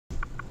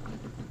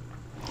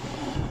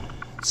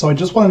So I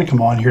just wanted to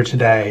come on here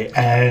today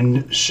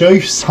and show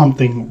you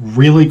something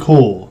really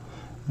cool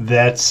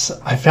that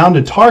I found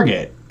at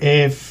Target.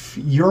 If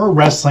you're a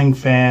wrestling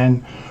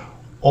fan,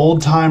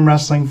 old-time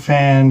wrestling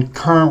fan,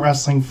 current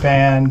wrestling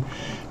fan,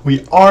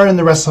 we are in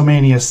the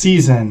WrestleMania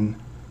season,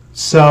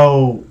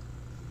 so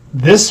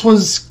this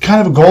was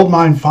kind of a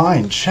goldmine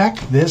find. Check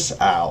this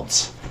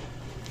out.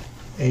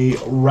 A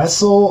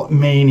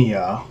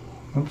WrestleMania,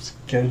 oops,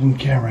 get it in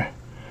camera,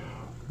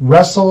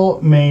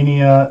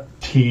 WrestleMania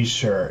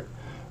t-shirt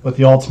with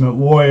the Ultimate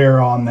Warrior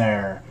on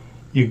there.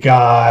 You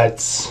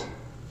got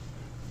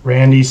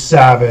Randy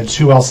Savage.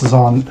 Who else is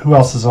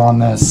on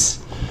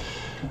this?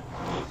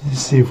 Let's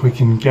see if we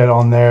can get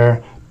on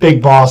there.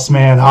 Big Boss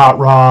Man, Hot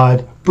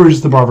Rod,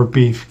 Bruce the Barber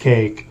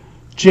Beefcake,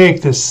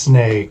 Jake the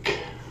Snake,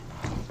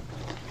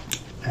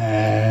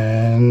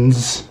 and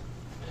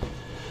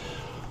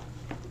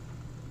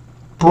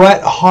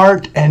Bret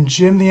Hart and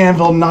Jim the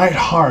Anvil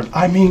Neidhart.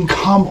 I mean,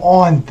 come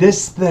on,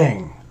 this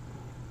thing.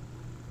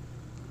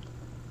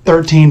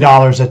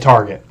 $13 at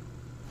Target.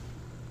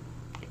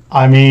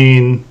 I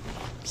mean,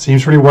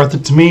 seems pretty worth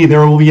it to me.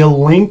 There will be a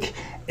link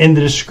in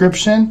the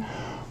description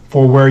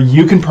for where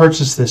you can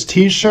purchase this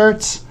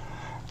t-shirt,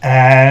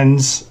 and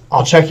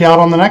I'll check you out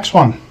on the next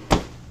one.